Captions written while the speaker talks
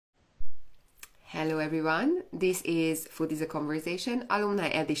Hello everyone, this is Food is a Conversation, Alumni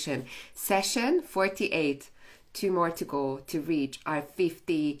Edition, session 48. Two more to go to reach our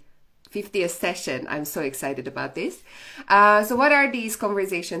 50th session. I'm so excited about this. So what are these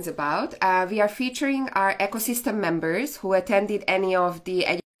conversations about? We are featuring our ecosystem members who attended any of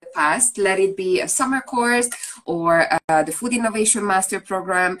the past, let it be a summer course or the Food Innovation Master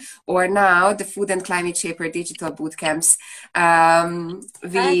Program, or now the Food and Climate Shaper Digital Bootcamps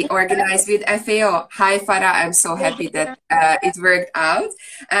we organized with FAO. Hi Farah, I'm so happy that it worked out.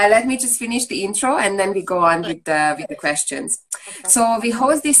 Let me just finish the intro and then we go on with the questions. So we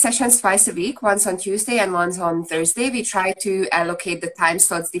host these sessions twice a week, once on Tuesday and once on Thursday. We try to allocate the time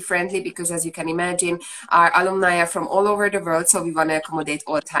slots differently because, as you can imagine, our alumni are from all over the world, so we want to accommodate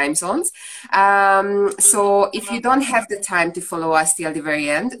all time zones. So if you don't have the time to follow us till the very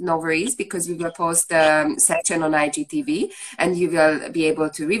end, no worries, because we will post the session on IGTV and you will be able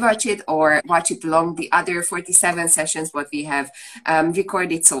to rewatch it or watch it along the other 47 sessions what we have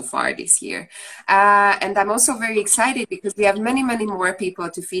recorded so far this year. And I'm also very excited because we have many more people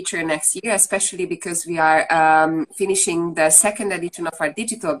to feature next year, especially because we are finishing the second edition of our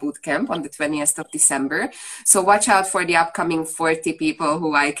digital bootcamp on the 20th of December. So watch out for the upcoming 40 people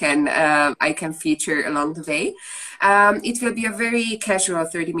who I can feature along the way. It will be a very casual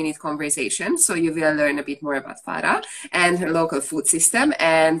 30-minute conversation, so you will learn a bit more about Farah and her local food system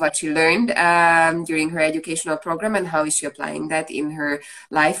and what she learned during her educational program and how is she applying that in her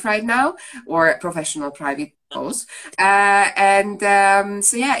life right now or professional private goals. So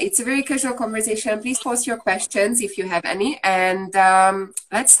yeah, it's a very casual conversation. Please post your questions if you have any, and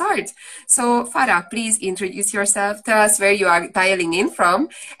let's start. So Farah, please introduce yourself. Tell us where you are dialing in from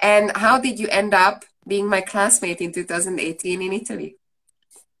and how did you end up being my classmate in 2018 in Italy.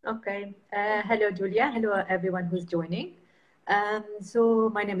 Okay. Hello, Julia. Hello, everyone who's joining. So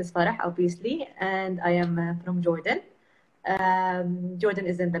my name is Farah, obviously, and I am from Jordan. Jordan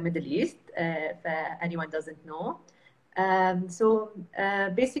is in the Middle East, if anyone doesn't know.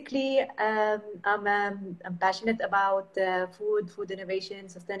 Basically, I'm passionate about food innovation,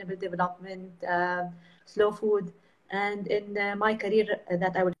 sustainable development, slow food, and in my career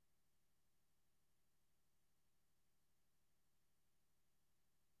that I would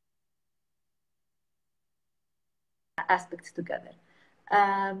aspects together.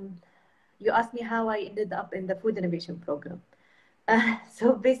 You asked me how I ended up in the food innovation program.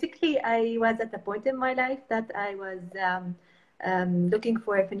 So basically, I was at a point in my life that I was looking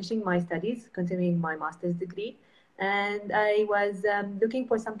for finishing my studies, continuing my master's degree. And I was looking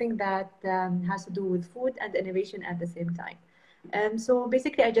for something that has to do with food and innovation at the same time. So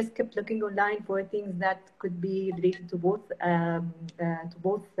basically, I just kept looking online for things that could be related to both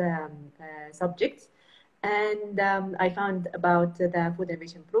subjects. And I found about the food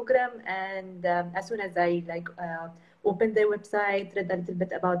innovation program. And as soon as I opened their website, read a little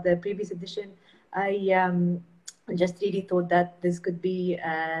bit about the previous edition, I just really thought that this could be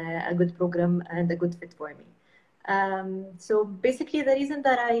a good program and a good fit for me. So basically, the reason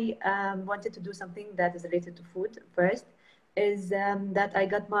that I wanted to do something that is related to food first is that I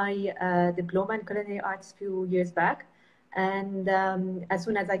got my diploma in culinary arts a few years back. And as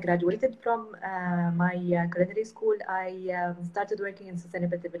soon as I graduated from my culinary school, I started working in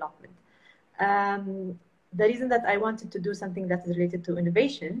sustainable development. The reason that I wanted to do something that is related to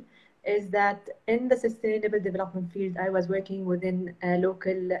innovation is that in the sustainable development field, I was working within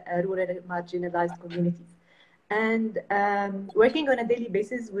local rural marginalized communities. And working on a daily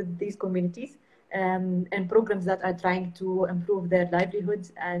basis with these communities and programs that are trying to improve their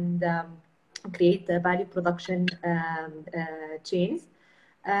livelihoods and create value production chains,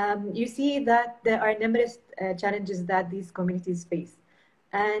 you see that there are numerous challenges that these communities face.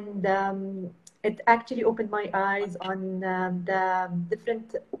 And it actually opened my eyes on the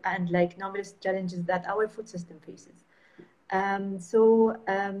different and numerous challenges that our food system faces.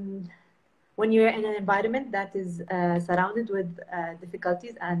 When you're in an environment that is surrounded with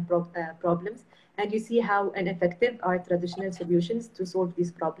difficulties and problems, and you see how ineffective are traditional solutions to solve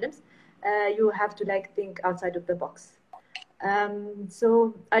these problems, you have to think outside of the box.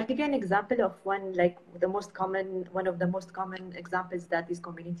 So I'll give you an example of one of the most common examples that these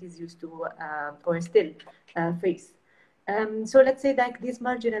communities used to or still face. So let's say that these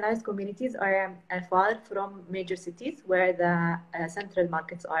marginalized communities are far from major cities where the central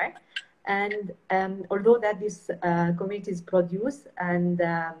markets are. And although that these communities produce and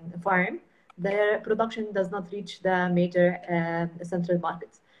farm, their production does not reach the major central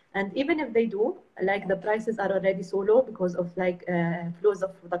markets. And even if they do, the prices are already so low because of flows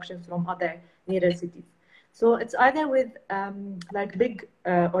of production from other nearer cities. So it's either with like big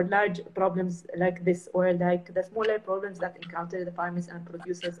or large problems like this, or like the smaller problems that encounter the farmers and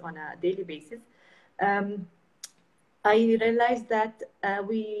producers on a daily basis. Um, I realized that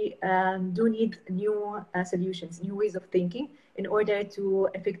we do need new solutions, new ways of thinking in order to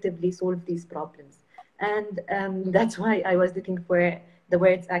effectively solve these problems. And that's why I was looking for the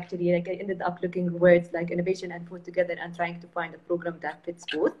words actually. Like I ended up looking words like innovation and food together and trying to find a program that fits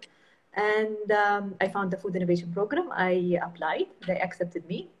both. And I found the food innovation program. I applied, they accepted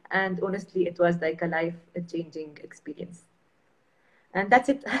me. And honestly, it was like a life changing experience. And that's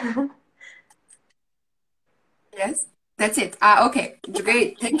it. Yes, that's it. Okay,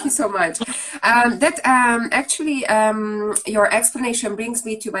 great. Thank you so much. Actually, your explanation brings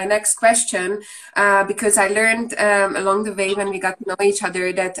me to my next question, because I learned along the way when we got to know each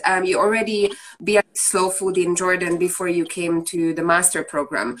other that you already be at slow food in Jordan before you came to the master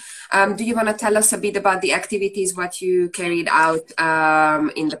program. Do you want to tell us a bit about the activities, what you carried out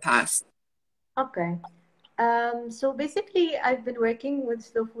in the past? Okay. So basically, I've been working with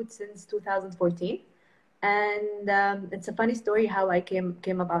slow food since 2014, and it's a funny story how I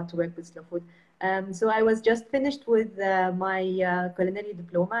came about to work with slow food. So I was just finished with my culinary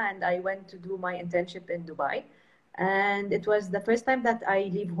diploma, and I went to do my internship in Dubai, and it was the first time that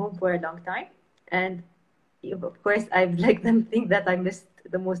I leave home for a long time, and of course, I've like the thing that I missed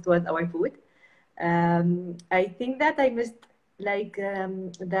the most was our food. I think that I missed like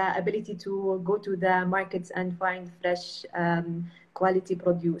the ability to go to the markets and find fresh quality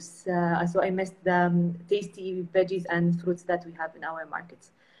produce. So I missed the tasty veggies and fruits that we have in our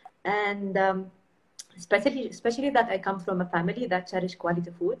markets. And especially that I come from a family that cherish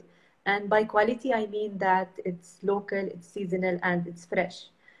quality food. And by quality, I mean that it's local, it's seasonal, and it's fresh.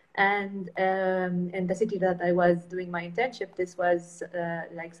 And in the city that I was doing my internship, this was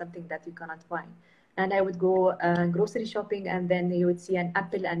like something that you cannot find. And I would go grocery shopping, and then you would see an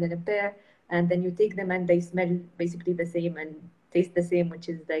apple and then a pear, and then you take them and they smell basically the same and taste the same, which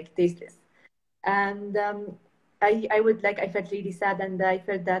is like tasteless. And I felt really sad, and I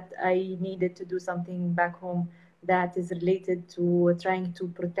felt that I needed to do something back home that is related to trying to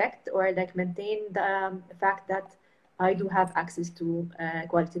protect or like maintain the fact that I do have access to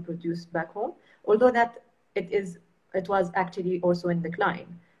quality produce back home, although that it was actually also in decline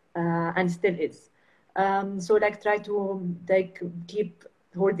and still is. So like try to like keep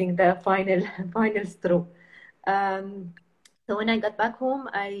holding the final final straw. Um, so when I got back home,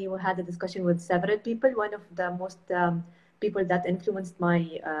 I had a discussion with several people. One of the most people that influenced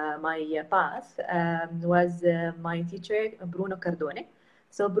my path was my teacher Bruno Cardone.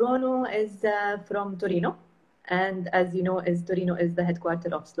 So Bruno is from Torino, and as you know, is Torino is the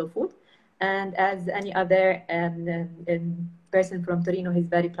headquarter of slow food. And as any other person from Torino, he's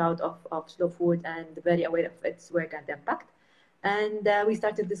very proud of slow food and very aware of its work and impact. And we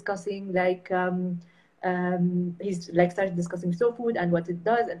started discussing like. He's like started discussing slow food and what it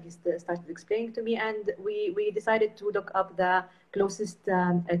does, and he started explaining to me, and we decided to look up the closest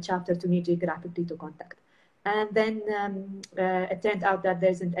chapter to me geographically to contact. And then it turned out that there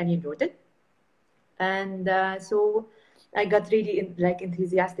isn't any in Jordan. And so I got really like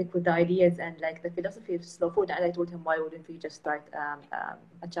enthusiastic with the ideas and like the philosophy of slow food, and I told him, why wouldn't we just start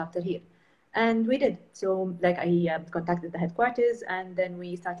a chapter here? And we did. So like I contacted the headquarters, and then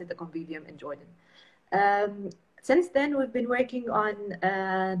we started the convivium in Jordan. Since then, we've been working on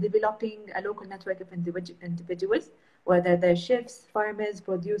developing a local network of individuals, whether they're chefs, farmers,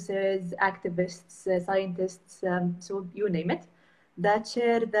 producers, activists, scientists, so you name it, that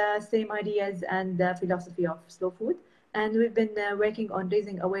share the same ideas and the philosophy of slow food. And we've been working on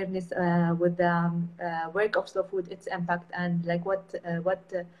raising awareness with the work of slow food, its impact, and like what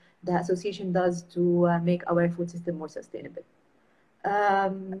the association does to make our food system more sustainable.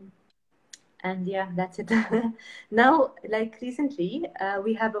 Um, and yeah, that's it. Now, like recently,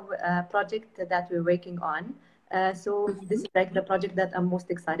 we have a project that we're working on. So this is like the project that I'm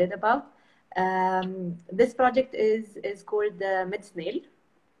most excited about. This project is called MidSnail,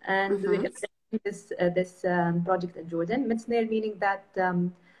 and we're Mm-hmm. implementing this project in Jordan. MidSnail meaning that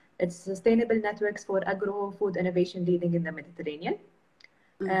it's sustainable networks for agro-food innovation leading in the Mediterranean.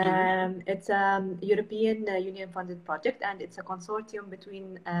 Mm-hmm. It's a European Union-funded project, and it's a consortium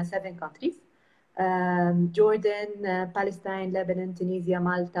between 7 countries: Jordan, Palestine, Lebanon, Tunisia,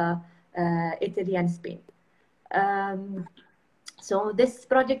 Malta, Italy, and Spain. Um, so this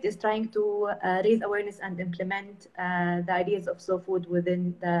project is trying to raise awareness and implement the ideas of slow food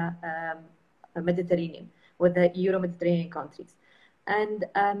within the Mediterranean, with the Euro-Mediterranean countries. And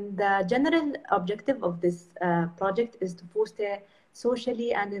the general objective of this project is to foster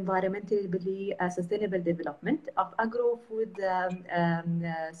socially and environmentally sustainable development of agro-food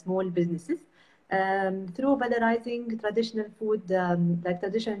small businesses through valorizing traditional food, like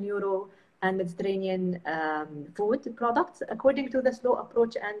traditional Euro and Mediterranean food products, according to the slow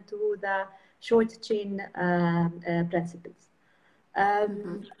approach and to the short chain principles.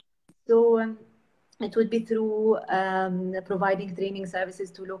 Mm-hmm. So it would be through providing training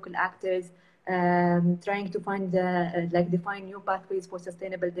services to local actors, trying to find like define new pathways for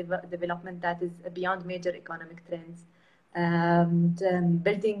sustainable development that is beyond major economic trends.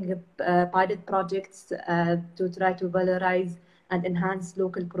 Building pilot projects to try to valorize and enhance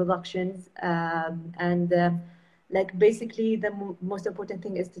local productions, and like basically the most important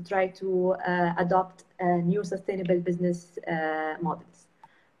thing is to try to adopt new sustainable business models.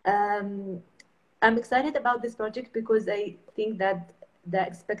 um, I'm excited about this project because I think that the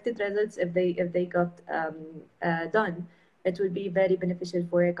expected results, if they got done, it will be very beneficial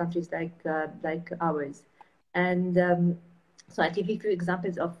for countries like ours. And so I'll give you a few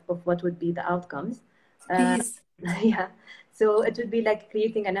examples of what would be the outcomes. Uh, Please. yeah. So it would be like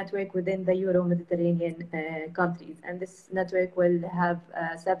creating a network within the Euro-Mediterranean countries, and this network will have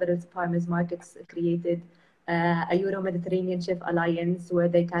several farmers markets created, a Euro-Mediterranean Chef Alliance where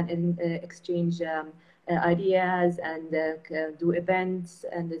they can exchange ideas and do events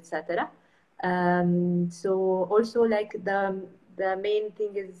and etc. So also like the main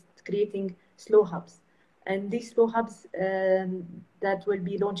thing is creating slow hubs, and these slow hubs that will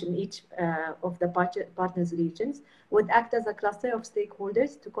be launched in each of the partners regions would act as a cluster of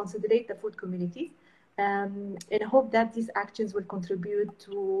stakeholders to consolidate the food communities, in hope that these actions will contribute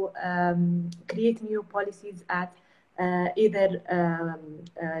to create new policies at either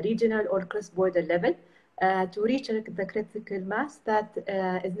regional or cross-border level to reach the critical mass that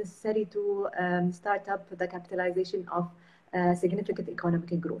is necessary to start up the capitalization of significant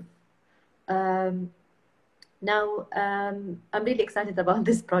economic growth. Um, Now, I'm really excited about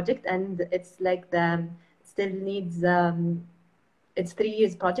this project, and it's like the still needs it's 3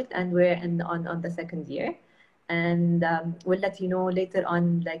 years project, and we're on the second year, and we'll let you know later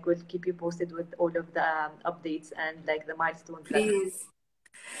on. Like we'll keep you posted with all of the updates and like the milestones that. Please.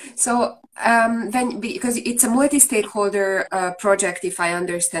 So, then because it's a multi-stakeholder project, if I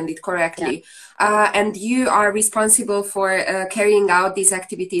understand it Yeah. correctly, and you are responsible for carrying out these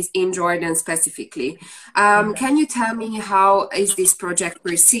activities in Jordan specifically. Can you tell me how is this project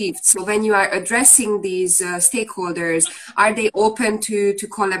perceived? So, when you are addressing these stakeholders, are they open to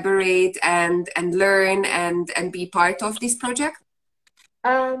collaborate and learn and be part of this project?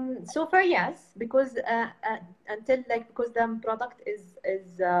 So far, yes, because until like because the product is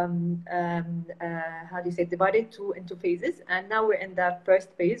how do you say divided into phases, and now we're in the first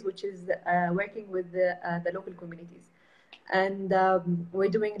phase, which is working with the local communities, and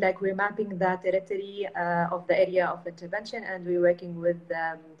we're doing like we're mapping the territory of the area of intervention, and we're working with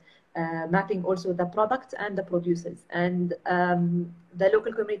mapping also the products and the producers, and the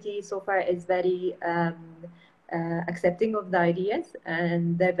local community so far is very accepting of the ideas,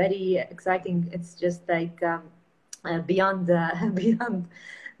 and they're very exciting. It's just like beyond beyond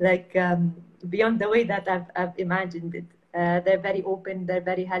like beyond the way that I've imagined it. They're very open, they're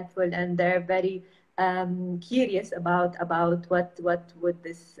very helpful, and they're very curious about what would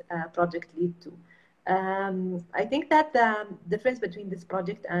this project lead to. I think that the difference between this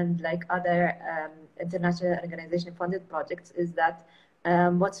project and like other international organization funded projects is that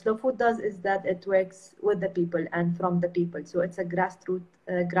what Slow Food does is that it works with the people and from the people. So it's a grassroots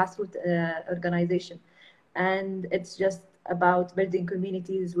organization, and it's just about building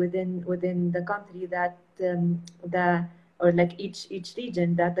communities within the country that the or like each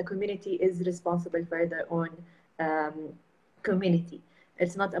region that the community is responsible for their own um, community.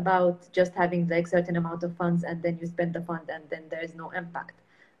 It's not about just having like certain amount of funds and then you spend the fund and then there is no impact.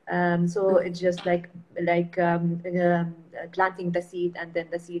 So it's just planting the seed, and then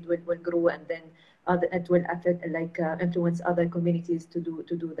the seed will grow, and then it will affect like influence other communities to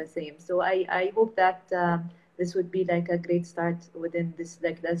do the same. So I hope that this would be like a great start within this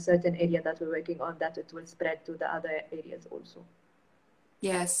like the certain area that we're working on, that it will spread to the other areas also.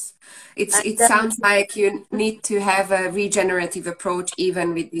 Yes, And it sounds like you need to have a regenerative approach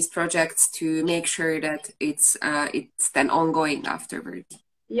even with these projects to make sure that it's then ongoing afterwards.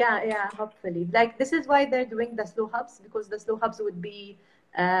 yeah, hopefully. Like this is why they're doing the slow hubs, because the slow hubs would be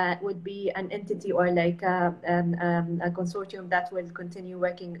an entity or like a consortium that will continue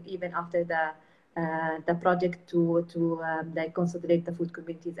working even after the project to like consolidate the food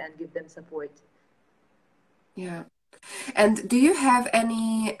communities and give them support. Yeah. And do you have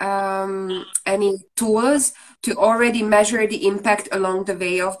any tools to already measure the impact along the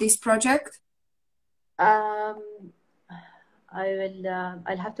way of this project? Um,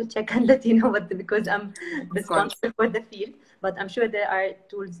 I'll have to check and let you know because I'm Of course. responsible for the field. But I'm sure there are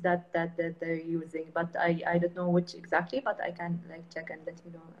tools that they're using. But I don't know which exactly. But I can like check and let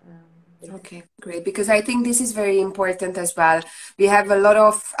you know later. Okay, great. Because I think this is very important as well. We have a lot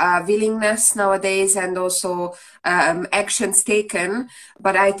of willingness nowadays and also actions taken.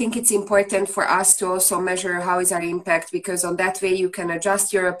 But I think it's important for us to also measure how is our impact, because on that way you can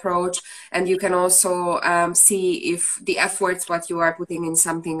adjust your approach and you can also see if the efforts what you are putting in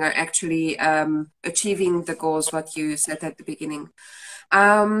something are actually achieving the goals what you set at the beginning.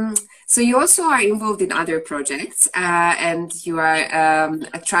 Um, so you also are involved in other projects, and you are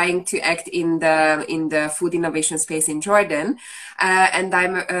trying to act in the food innovation space in Jordan. And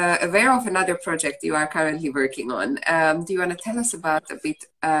I'm aware of another project you are currently working on. Do you want to tell us about a bit,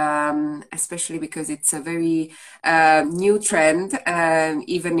 especially because it's a very new trend,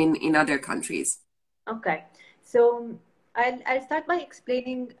 even in other countries? Okay, so I'll start by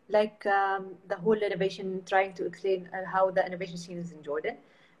explaining like the whole innovation, trying to explain how the innovation scene is in Jordan.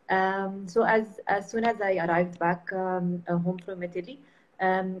 So as soon as I arrived back home from Italy,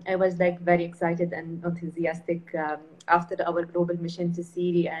 I was like very excited and enthusiastic after our global mission to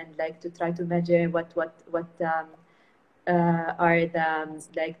see and like to try to measure what are the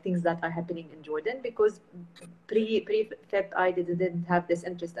like things that are happening in Jordan, because pre Feb I didn't have this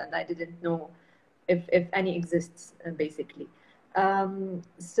interest and I didn't know if any exists basically.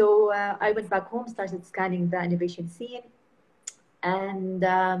 So I went back home, started scanning the innovation scene, and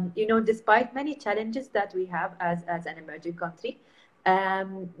despite many challenges that we have as an emerging country,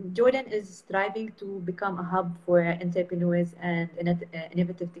 Jordan is striving to become a hub for entrepreneurs and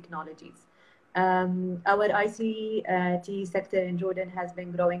innovative technologies. Our ICT sector in Jordan has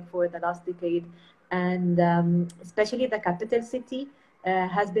been growing for the last decade, and especially the capital city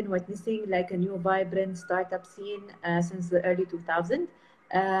has been witnessing like a new vibrant startup scene since the early 2000s.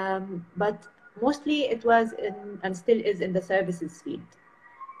 But mostly it was in and still is in the services field.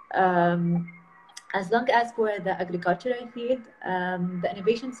 Um, as long as for the agricultural field, the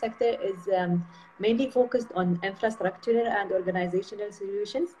innovation sector is mainly focused on infrastructure and organizational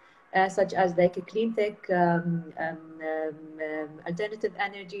solutions, such as like a clean tech, alternative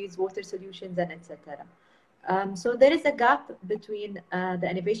energies, water solutions, and etc. So there is a gap between the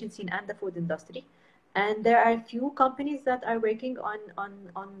innovation scene and the food industry, and there are few companies that are working on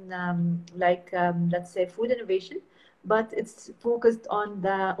let's say food innovation, but it's focused on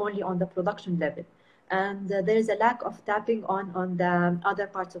the only on the production level, and there is a lack of tapping on the other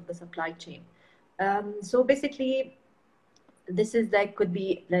parts of the supply chain. So basically, this is like could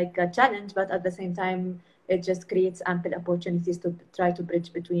be like a challenge, but at the same time, it just creates ample opportunities to try to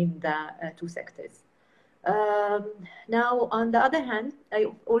bridge between the two sectors. Um, Now, on the other hand,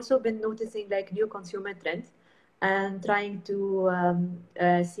 I've also been noticing like new consumer trends and trying to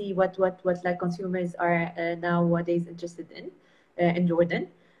see what like consumers are nowadays interested in Jordan,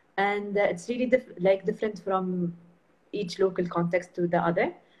 and it's really like different from each local context to the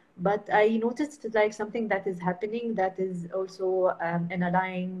other. But I noticed like something that is happening that is also in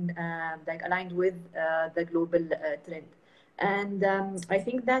aligned with the global trend, and I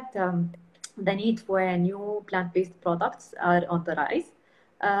think that. The need for new plant-based products are on the rise,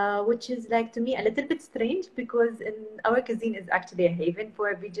 which is like to me a little bit strange because in our cuisine is actually a haven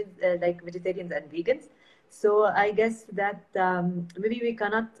for vegans, like vegetarians and vegans. So I guess that maybe we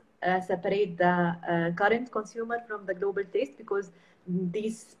cannot separate the current consumer from the global taste, because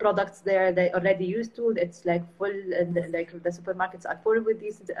these products they already used to. It's like full, and like the supermarkets are full with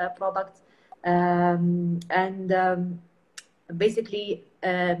these products, and basically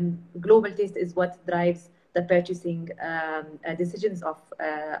global taste is what drives the purchasing decisions of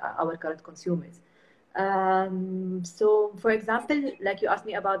our current consumers. So for example, like you asked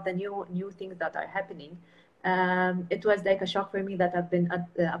me about the new things that are happening, it was like a shock for me that I've been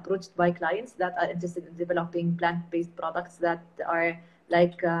approached by clients that are interested in developing plant-based products that are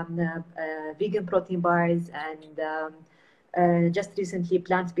like vegan protein bars and just recently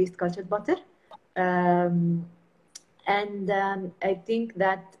plant-based cultured butter. Um, and I think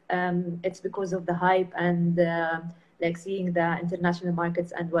that it's because of the hype and like seeing the international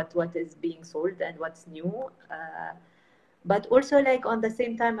markets and what is being sold and what's new. But also like on the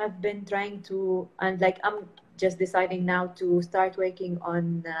same time, I've been trying to, and like I'm just deciding now to start working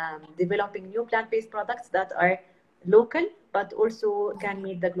on developing new plant-based products that are local but also can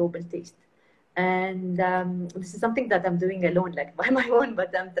meet the global taste. And this is something that I'm doing alone, like by my own,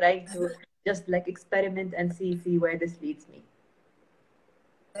 but I'm trying to just like experiment and see where this leads me.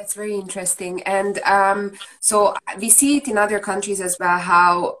 That's very interesting. And so we see it in other countries as well,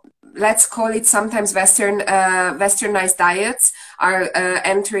 how, let's call it sometimes westernized diets are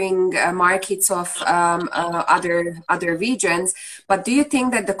entering markets of other regions. But do you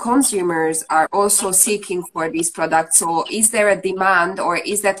think that the consumers are also seeking for these products? So is there a demand, or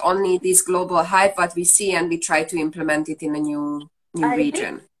is that only this global hype what we see and we try to implement it in a new I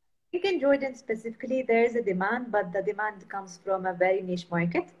region? think in Jordan specifically, there is a demand, but the demand comes from a very niche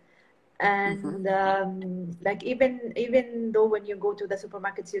market. Hmm. And like even though when you go to the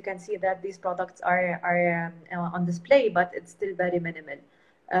supermarkets, you can see that these products are on display, but it's still very minimal.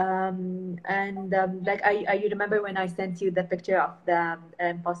 And like I remember when I sent you the picture of the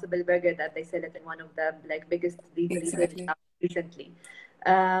Impossible Burger that they sell it in one of the like biggest retail Exactly. shops recently.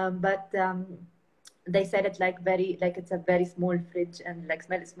 But they said it like very like it's a very small fridge and like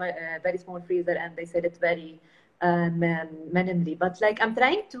very small freezer, and they said it very minimally. But like I'm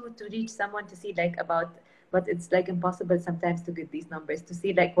trying to reach someone to see like about, but it's like impossible sometimes to get these numbers to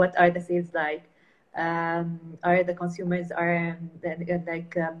see like what are the sales like, are the consumers are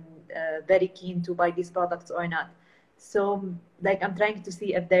very keen to buy these products or not. So like I'm trying to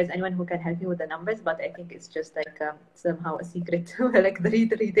see if there's anyone who can help me with the numbers, but I think it's just like somehow a secret. Like the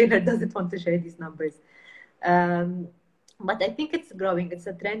retailer doesn't want to share these numbers. Um, but I think it's growing. It's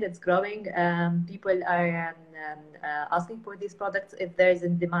a trend. It's growing. People are asking for these products. If there is a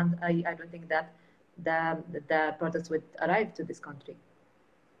demand, I don't think that the products would arrive to this country.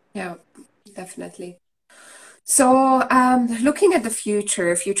 Yeah, definitely. So, looking at the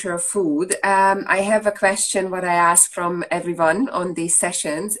future of food, I have a question what I ask from everyone on these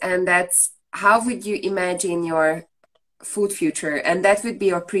sessions, and that's how would you imagine your food future? And that would be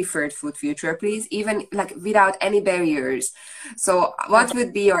your preferred food future, please, even like without any barriers. So, what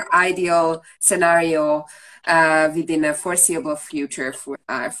would be your ideal scenario within a foreseeable future for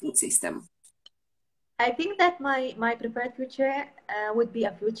our food system? I think that my preferred future would be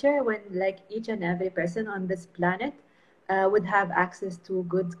a future when like each and every person on this planet would have access to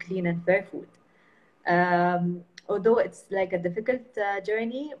good, clean, and fair food. Although it's like a difficult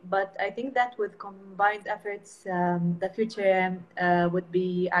journey, but I think that with combined efforts, the future would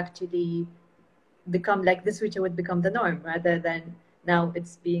be actually become like this future would become the norm rather than now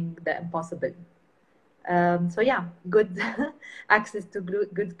it's being the impossible. So yeah, good access to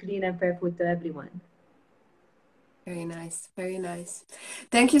good, clean, and fair food to everyone. Very nice, very nice.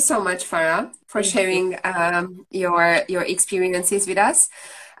 Thank you so much, Farah, for Thank you. sharing your experiences with us.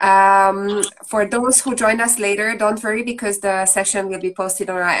 For those who join us later, don't worry because the session will be posted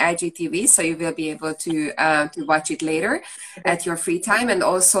on our IGTV, so you will be able to watch it later Okay. at your free time, and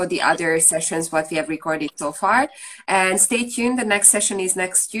also the other sessions what we have recorded so far. And stay tuned. The next session is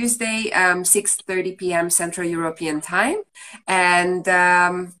next Tuesday, 6:30 p.m. Central European Time. And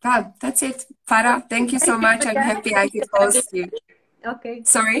well, that's it. Farah, thank you so Thank you, much. I'm Maria. happy I Thank you, could host everyone. you. Okay.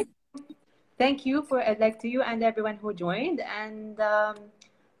 Sorry? Thank you for like to you and everyone who joined, and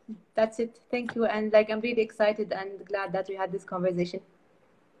that's it. Thank you, and like I'm really excited and glad that we had this conversation.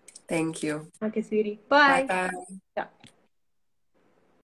 Thank you. Okay, sweetie. Bye Bye. bye. Yeah.